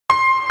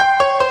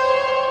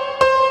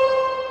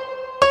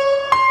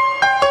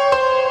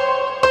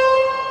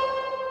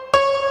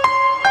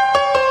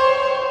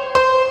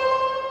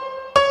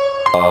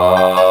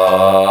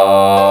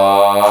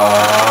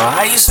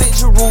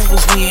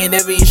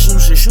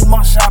Shoot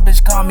my shot,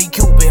 bitch, call me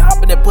Cupid. Hop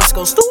in that pussy,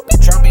 go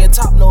stupid. Drop me a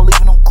top, no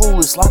leaving them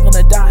coolest. Lock on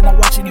the dot and I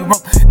watching you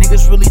rope.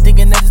 Niggas really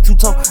thinking that it's too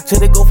tough. Till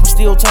they go from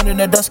steel, turning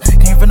to dust.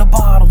 Came from the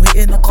bottom,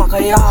 hitting the clock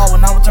of y'all.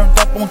 And I was turned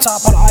up on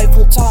top of the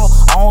Eiffel Tower.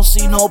 I don't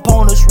see no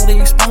opponents,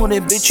 really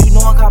exponent. Bitch, you know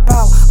I got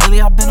power.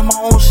 Lately I been in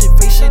my own shit.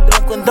 Face shit,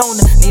 don't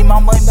condone it. Need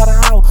my money by the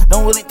hour.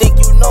 Don't really think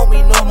you know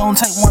me. No, don't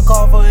take one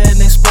call for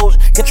an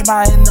explosion. Get your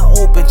mind in the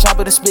open.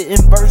 Chop it and spit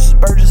in verses,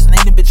 burgers, and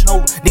ain't a bitch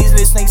no. These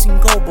niggas snakes seem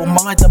cold, but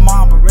mine like the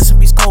mom, but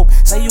recipes cold.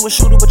 Say you a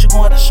shooter, but you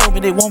gon' have to show me.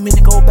 They want me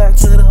to go back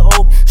to the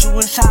old.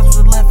 Shooting shots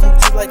with the left hook,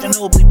 just like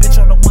Ginobili. Bitch,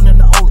 I'm the one and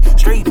the only.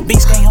 Street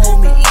beats can't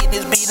hold me. Eating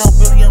this beat up,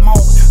 really I'm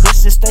home.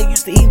 Bitch, this stay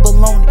used to eat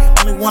bologna.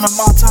 Only one of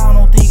my town,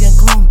 don't think and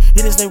gloomy.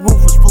 It is they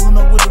roofers, pulling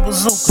up with the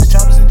bazookas.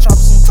 Choppers and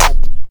choppers on top.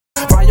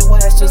 Fry your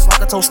ass just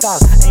like a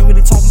tostada. Ain't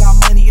really talking about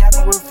money,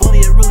 acting real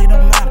funny, it really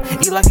don't matter.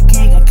 Eat like a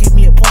king, I keep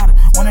me a platter.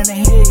 One in the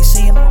head,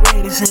 seeing the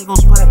red, his head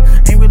goes splatter.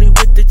 Ain't really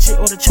with the chick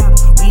or the chatter.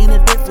 We in a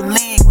different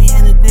league, we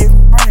in a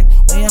different bracket.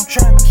 We I'm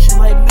trapping shit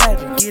like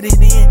magic. Get it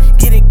in,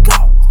 get it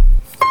gone.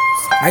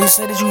 I just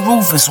said that you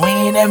ruthless, we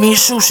ain't at me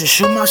shoot shit.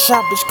 Shoot my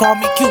shot, bitch, call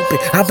me Cupid.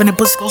 Hop in the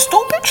pussy, go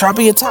stupid. Try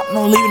be a top,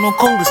 no leaving no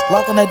coolest.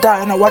 Lock on that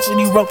dot and I watching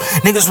you rope.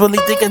 Niggas really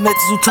thinking that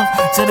too tough.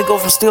 Till they go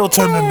from steel,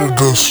 turning to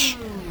dust.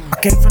 I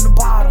came from the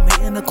bottom,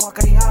 hitting the clock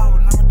of y'all.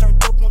 Now I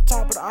turned up on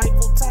top of the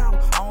Eiffel Tower.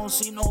 I don't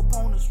see no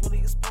opponents.